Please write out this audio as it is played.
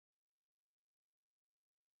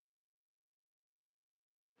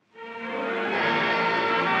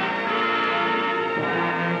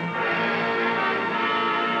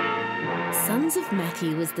Sons of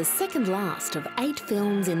Matthew was the second last of 8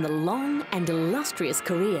 films in the long and illustrious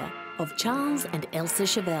career of Charles and Elsa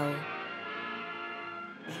Chauvel.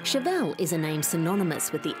 Chauvel is a name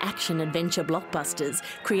synonymous with the action-adventure blockbusters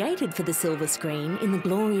created for the silver screen in the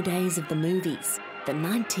glory days of the movies, the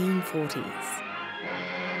 1940s.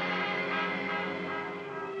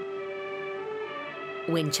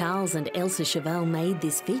 When Charles and Elsa Chauvel made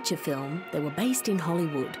this feature film, they were based in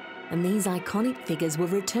Hollywood, and these iconic figures were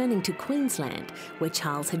returning to Queensland, where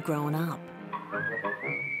Charles had grown up.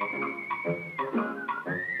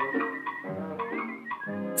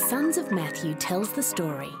 Sons of Matthew tells the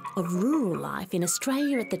story of rural life in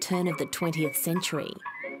Australia at the turn of the 20th century.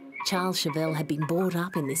 Charles Chauvel had been brought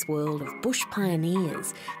up in this world of bush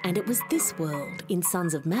pioneers, and it was this world in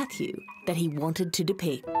Sons of Matthew that he wanted to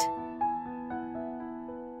depict.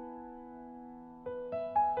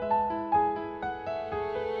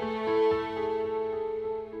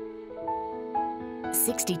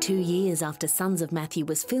 62 years after Sons of Matthew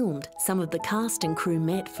was filmed, some of the cast and crew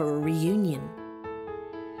met for a reunion.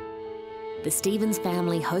 The Stevens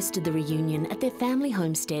family hosted the reunion at their family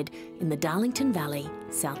homestead in the Darlington Valley,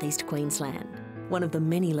 southeast Queensland, one of the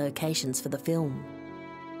many locations for the film.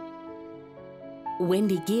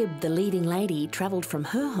 Wendy Gibb, the leading lady, travelled from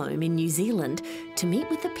her home in New Zealand to meet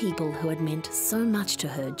with the people who had meant so much to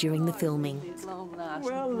her during the filming.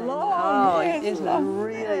 Well, long, yes, isn't it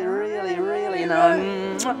really, really, really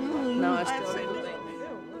nice?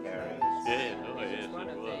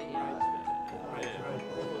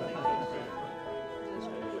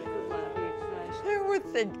 Who would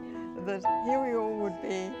think that here we all would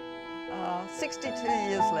be 62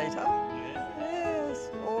 years later?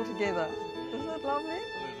 Yes, all together. Isn't that lovely?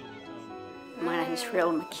 My name's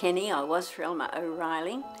Frelma Kenny. I was Frelma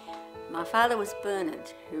O'Reilly. My father was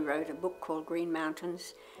Bernard, who wrote a book called Green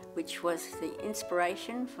Mountains, which was the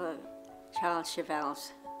inspiration for Charles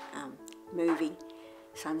Chauvel's movie,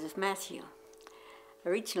 Sons of Matthew.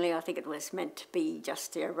 Originally, I think it was meant to be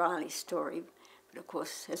just the O'Reilly story, but of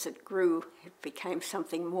course, as it grew, it became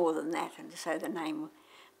something more than that, and so the name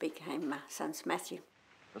became Sons of Matthew.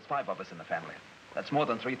 There's 5 of us in the family. That's more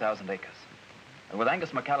than 3,000 acres. And with Angus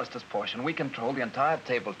McAllister's portion, we control the entire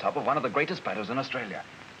tabletop of one of the greatest meadows in Australia.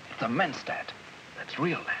 It's immense, Dad. That's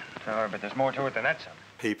real land. Sure, but there's more to it than that, son.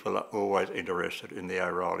 People are always interested in the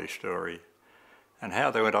O'Reilly story and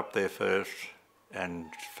how they went up there first and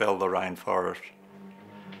felled the rainforest.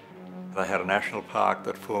 They had a national park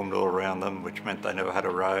that formed all around them, which meant they never had a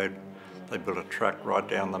road. They built a track right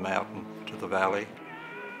down the mountain to the valley.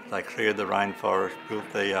 They cleared the rainforest, built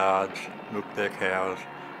their yards, milked their cows,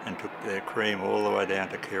 and took their cream all the way down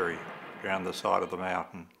to Kerry, down the side of the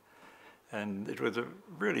mountain. And it was a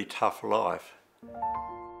really tough life.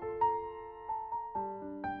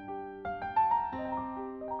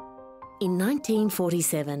 In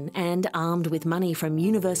 1947, and armed with money from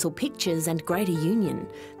Universal Pictures and Greater Union,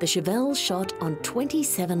 the Chauvels shot on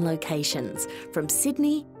 27 locations, from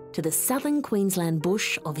Sydney to the southern Queensland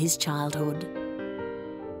bush of his childhood.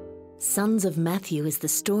 Sons of Matthew is the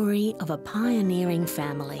story of a pioneering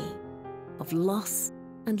family, of loss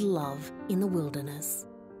and love in the wilderness.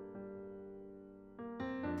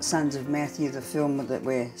 Sons of Matthew, the film that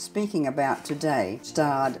we're speaking about today,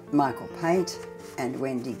 starred Michael Pate and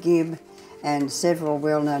Wendy Gibb and several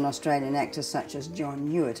well-known Australian actors such as John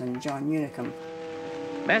Hewitt and John Unicum.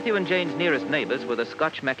 Matthew and Jane's nearest neighbours were the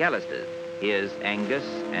Scotch McAllisters. Here's Angus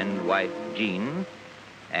and wife Jean,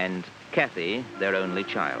 and Kathy, their only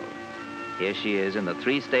child. Here she is in the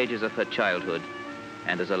 3 stages of her childhood,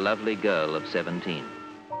 and as a lovely girl of 17.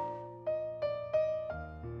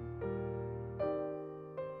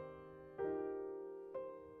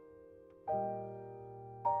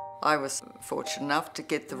 I was fortunate enough to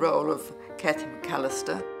get the role of Kathy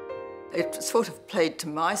McAllister. It sort of played to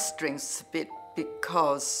my strengths a bit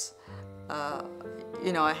because,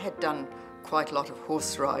 you know, I had done quite a lot of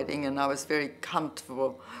horse riding and I was very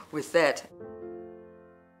comfortable with that.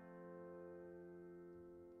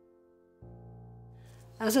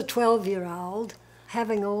 As a 12-year-old,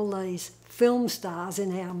 having all these film stars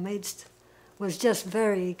in our midst was just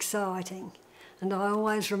very exciting. And I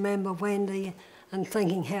always remember Wendy and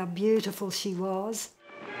thinking how beautiful she was.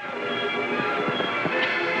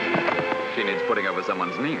 She needs putting over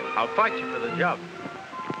someone's knee. I'll fight you for the job.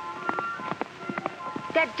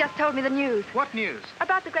 Dad just told me the news. What news?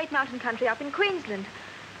 About the great mountain country up in Queensland.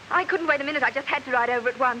 I couldn't wait a minute. I just had to ride over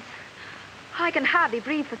at once. I can hardly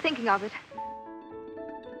breathe for thinking of it.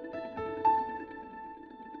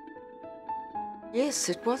 Yes,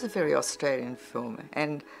 it was a very Australian film,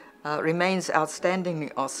 and remains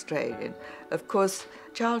outstandingly Australian. Of course,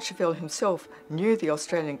 Charles Chauvel himself knew the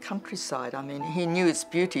Australian countryside. I mean, he knew its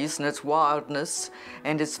beauties and its wildness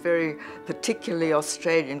and its very particularly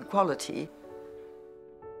Australian quality.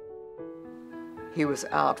 He was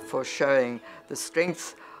out for showing the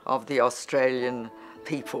strength of the Australian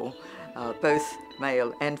people, both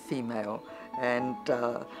male and female, and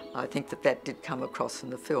I think that that did come across in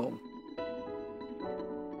the film.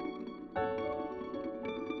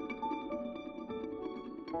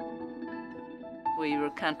 We were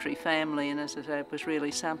a country family, and as I say, it was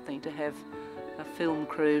really something to have a film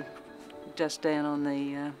crew just down on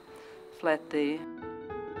the flat there.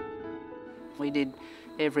 We did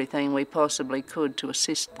everything we possibly could to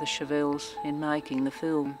assist the Chauvels in making the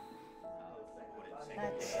film.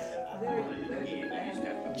 That's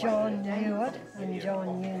John Hewitt and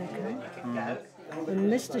John Unicorn.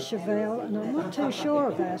 And Mr. Chauvel, and I'm not too sure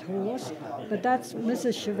of that horse, but that's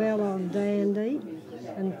Mrs. Chauvel on Dandy,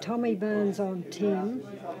 and Tommy Burns on Tim,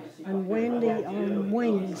 and Wendy on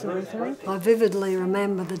Wings, I think. I vividly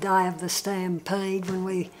remember the day of the stampede when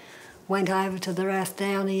we went over to the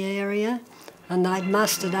Rathdowney area, and they'd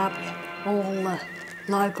mustered up all the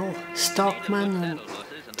local stockmen and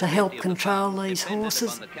to help control these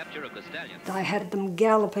horses. They had them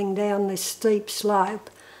galloping down this steep slope,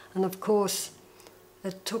 and of course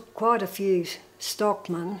it took quite a few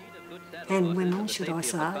stockmen, and women should I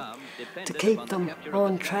say, to keep them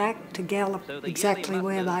on track, to gallop exactly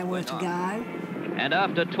where they were to go. And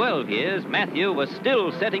after 12 years, Matthew was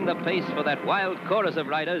still setting the pace for that wild chorus of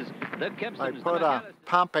riders. They put a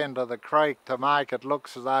pump into the creek to make it look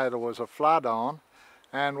as though there was a flood on,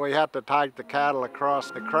 and we had to take the cattle across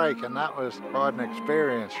the creek, and that was quite an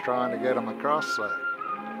experience trying to get them across there.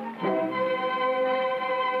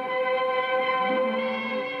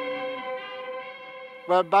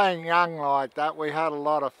 But being young like that, we had a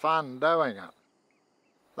lot of fun doing it.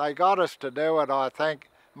 They got us to do it, I think,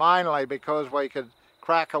 mainly because we could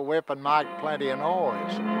crack a whip and make plenty of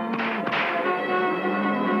noise.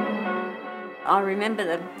 I remember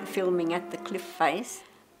the filming at the cliff face,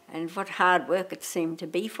 and what hard work it seemed to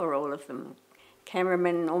be for all of them.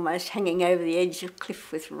 Cameramen almost hanging over the edge of the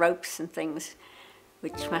cliff with ropes and things,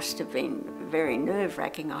 which must have been very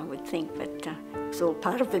nerve-wracking, I would think, but it was all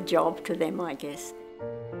part of the job to them, I guess.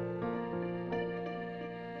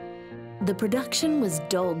 The production was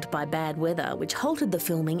dogged by bad weather, which halted the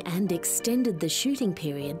filming and extended the shooting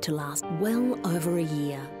period to last well over a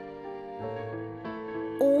year.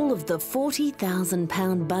 All of the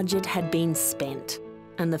 £40,000 budget had been spent,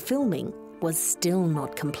 and the filming was still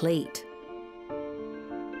not complete.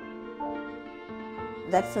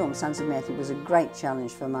 That film, Sons of Matthew, was a great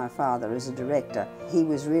challenge for my father as a director. He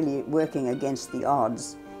was really working against the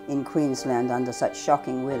odds in Queensland under such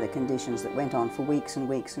shocking weather conditions that went on for weeks and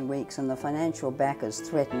weeks and weeks, and the financial backers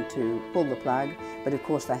threatened to pull the plug, but of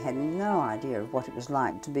course they had no idea of what it was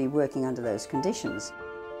like to be working under those conditions.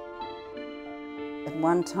 At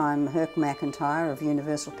one time, Herc McIntyre of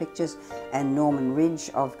Universal Pictures and Norman Ridge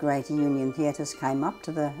of Greater Union Theatres came up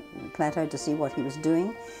to the plateau to see what he was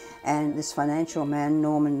doing, and this financial man,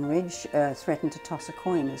 Norman Ridge, threatened to toss a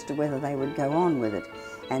coin as to whether they would go on with it.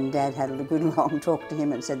 And Dad had a good long talk to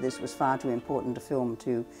him and said this was far too important a film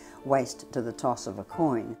to waste to the toss of a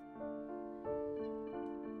coin.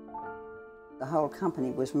 The whole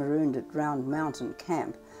company was marooned at Round Mountain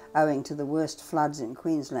Camp owing to the worst floods in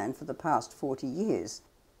Queensland for the past 40 years.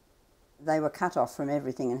 They were cut off from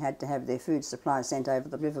everything and had to have their food supply sent over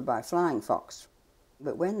the river by flying fox.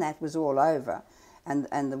 But when that was all over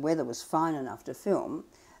and the weather was fine enough to film,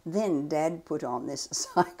 then Dad put on this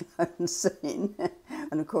cyclone scene,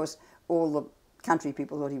 and of course all the country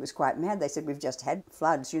people thought he was quite mad. They said, we've just had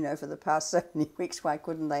floods, you know, for the past so many weeks, why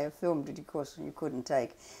couldn't they have filmed it? Of course you couldn't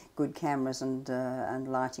take good cameras and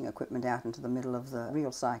lighting equipment out into the middle of the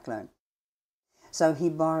real cyclone. So he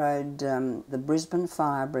borrowed the Brisbane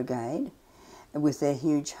Fire Brigade with their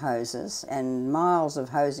huge hoses, and miles of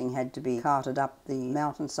hosing had to be carted up the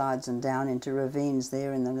mountainsides and down into ravines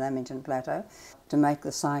there in the Lamington Plateau to make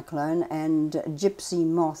the cyclone, and gypsy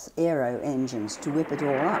moth aero engines to whip it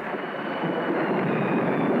all up.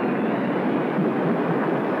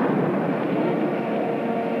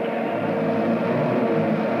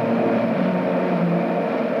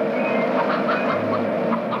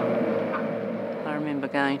 I remember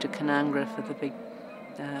going to Canungra for the big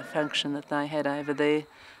function that they had over there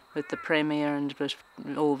with the Premier, and it was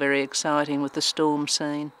all very exciting with the storm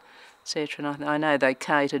scene, etc. And I know they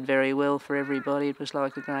catered very well for everybody. It was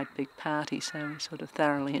like a great big party, so we sort of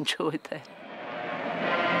thoroughly enjoyed that.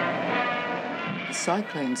 The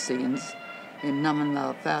cyclone scenes in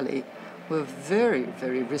Numinala Valley were very,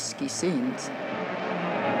 very risky scenes.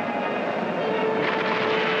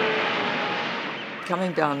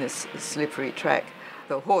 Coming down this slippery track,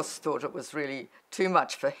 the horse thought it was really too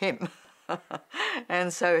much for him.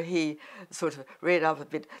 And so he sort of reared up a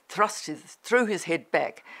bit, threw his head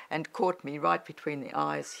back and caught me right between the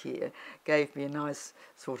eyes here, gave me a nice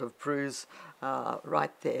sort of bruise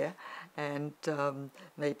right there, and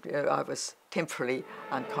I was temporarily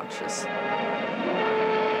unconscious.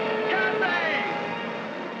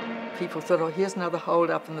 People thought, oh, here's another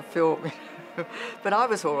hold-up in the film. But I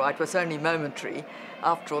was all right, it was only momentary.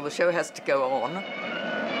 After all, the show has to go on.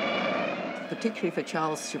 Particularly for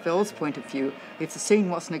Charles Chauvel's point of view, if the scene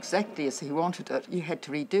wasn't exactly as he wanted it, you had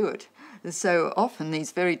to redo it. So often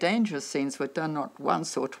these very dangerous scenes were done not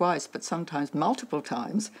once or twice, but sometimes multiple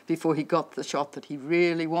times before he got the shot that he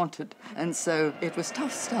really wanted. And so it was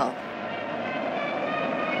tough stuff.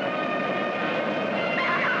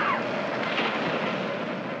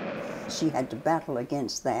 She had to battle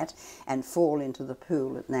against that and fall into the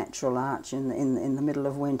pool at Natural Arch in the middle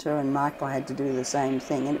of winter, and Michael had to do the same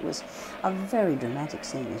thing, and it was a very dramatic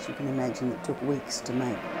scene, as you can imagine. It took weeks to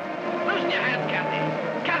make. Loosen your hands,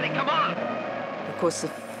 Kathy! Kathy, come on! Of course, the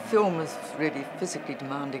film was really physically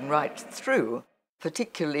demanding right through,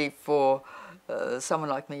 particularly for someone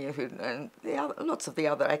like me, and lots of the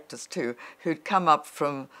other actors too, who'd come up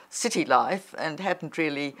from city life and hadn't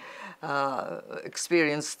really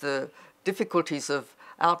experienced the difficulties of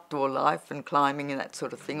outdoor life and climbing and that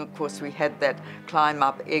sort of thing. Of course, we had that climb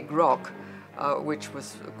up Egg Rock, which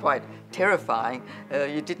was quite terrifying.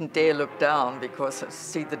 You didn't dare look down because to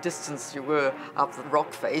see the distance you were up the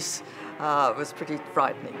rock face was pretty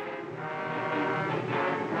frightening.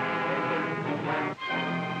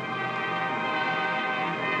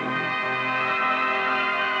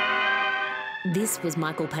 This was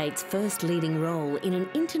Michael Pate's first leading role in an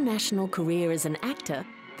international career as an actor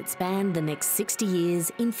that spanned the next 60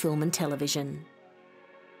 years in film and television.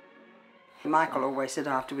 Michael always said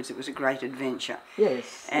afterwards it was a great adventure.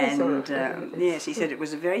 Yes. And yes, he said it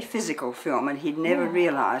was a very physical film, and he'd never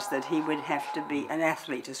realised that he would have to be an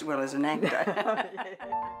athlete as well as an actor.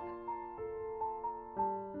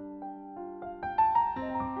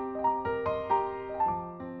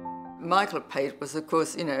 Michael Pate was, of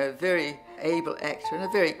course, you know, a very able actor and a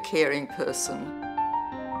very caring person.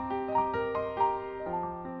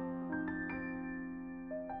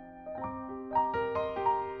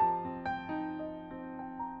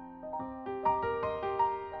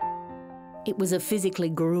 It was a physically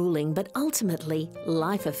gruelling but ultimately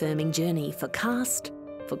life-affirming journey for cast,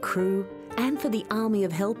 for crew, and for the army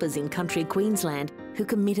of helpers in country Queensland who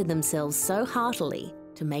committed themselves so heartily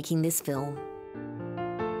to making this film.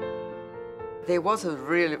 There was a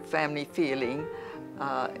real family feeling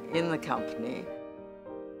in the company.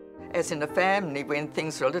 As in a family, when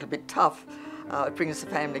things are a little bit tough, it brings the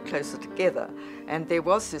family closer together. And there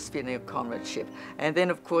was this feeling of comradeship. And then,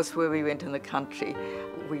 of course, where we went in the country,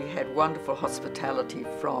 we had wonderful hospitality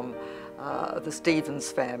from the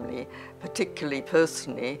Stevens family, particularly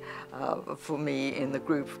personally for me in the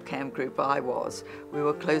camp group I was. We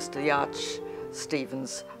were close to the Arch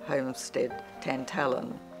Stevens homestead,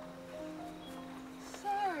 Tantallon. So,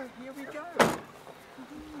 here we go.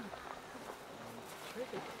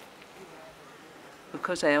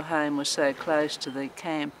 Because our home was so close to the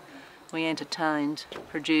camp, we entertained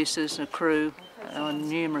producers and crew on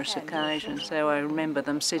numerous occasions. So I remember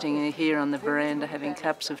them sitting here on the veranda having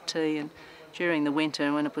cups of tea, and during the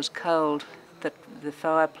winter when it was cold, that the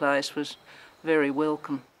fireplace was very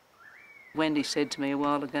welcome. Wendy said to me a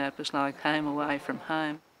while ago it was like home away from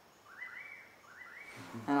home.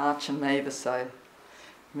 And Arch and Mavis, I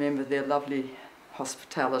remember their lovely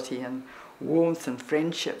hospitality and warmth and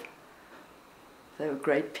friendship. They were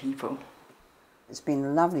great people. It's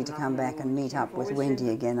been lovely to come back and meet up with Wendy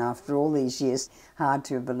again after all these years. Hard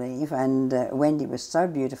to believe. And Wendy was so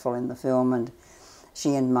beautiful in the film, and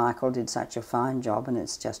she and Michael did such a fine job, and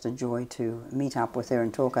it's just a joy to meet up with her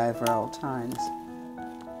and talk over old times.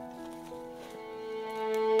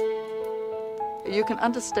 You can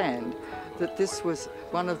understand that this was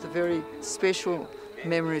one of the very special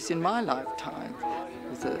memories in my lifetime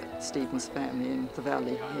with the Stevens family in the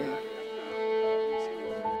valley here.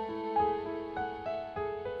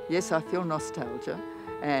 Yes, I feel nostalgia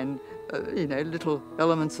and, you know, little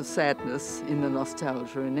elements of sadness in the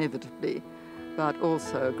nostalgia inevitably, but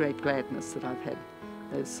also a great gladness that I've had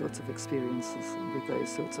those sorts of experiences with those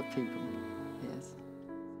sorts of people, yes.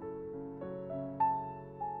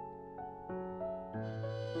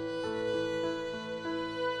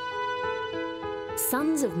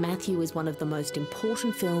 Sons of Matthew is one of the most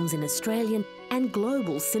important films in Australian and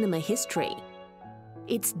global cinema history.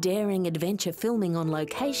 Its daring adventure filming on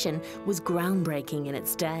location was groundbreaking in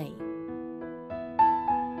its day.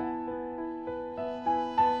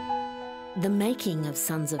 The making of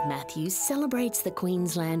Sons of Matthew celebrates the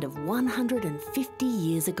Queensland of 150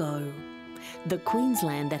 years ago, the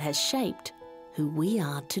Queensland that has shaped who we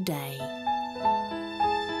are today.